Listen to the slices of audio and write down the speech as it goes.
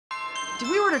Did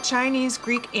we order Chinese,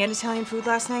 Greek, and Italian food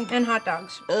last night? And hot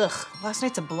dogs. Ugh, last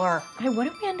night's a blur. Hey, what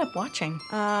did we end up watching?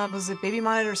 Was it Baby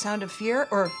Monitor Sound of Fear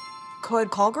or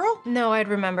Co-ed Call Girl? No, I'd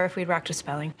remember if we'd rocked a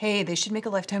spelling. Hey, they should make a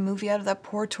Lifetime movie out of that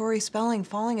poor Tori Spelling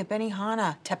falling at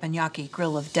Benihana. Teppanyaki,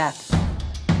 Grill of Death.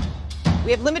 We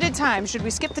have limited time. Should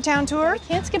we skip the town tour? We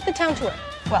can't skip the town tour.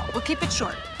 Well, we'll keep it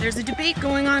short. There's a debate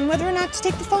going on whether or not to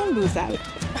take the phone booth out.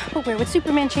 But where would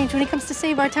Superman change when he comes to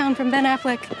save our town from Ben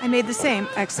Affleck? I made the same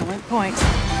excellent point.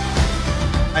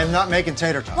 I am not making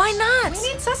tater tots. Why not?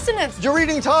 We need sustenance. You're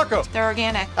eating tacos. They're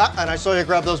organic. And I saw you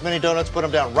grab those mini donuts, put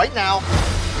them down right now.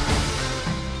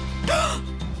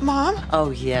 Mom?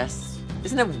 Oh, yes.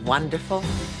 Isn't it wonderful?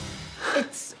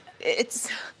 It's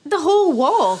the whole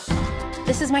wall.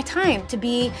 This is my time to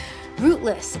be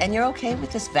rootless. And you're okay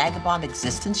with this vagabond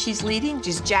existence she's leading?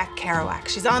 She's Jack Kerouac.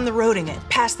 She's on the roading it,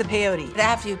 past the peyote. But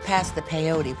after you pass the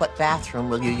peyote, what bathroom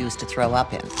will you use to throw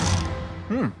up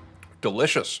in?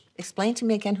 Delicious. Explain to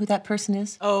me again who that person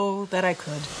is. Oh, that I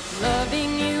could.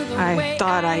 I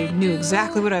thought I knew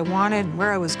exactly what I wanted and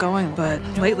where I was going, but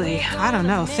lately, I don't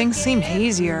know, things seem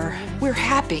hazier. We're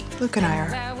happy. Luke and I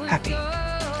are happy.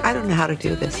 I don't know how to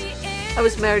do this. I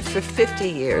was married for 50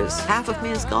 years. Half of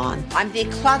me is gone. I'm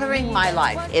decluttering my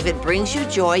life. If it brings you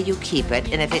joy, you keep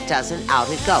it, and if it doesn't, out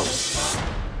it goes.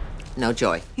 No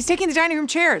joy. He's taking the dining room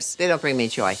chairs. They don't bring me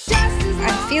joy.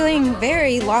 I'm feeling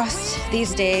very lost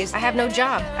these days. I have no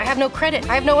job. I have no credit.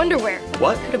 I have no underwear.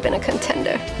 What? Could have been a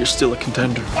contender. You're still a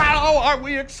contender. Wow, are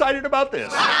we excited about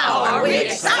this? Are we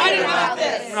excited about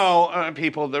this? No,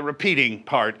 people, the repeating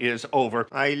part is over.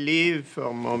 I live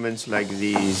for moments like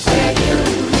these.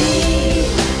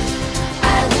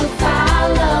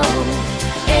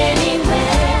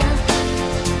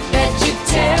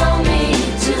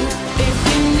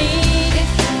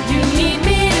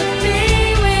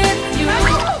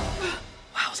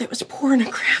 It was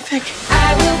pornographic.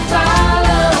 I will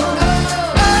follow.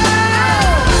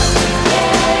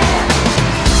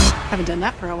 Haven't done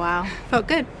that for a while. Felt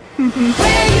good. Where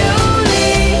you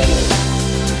lead.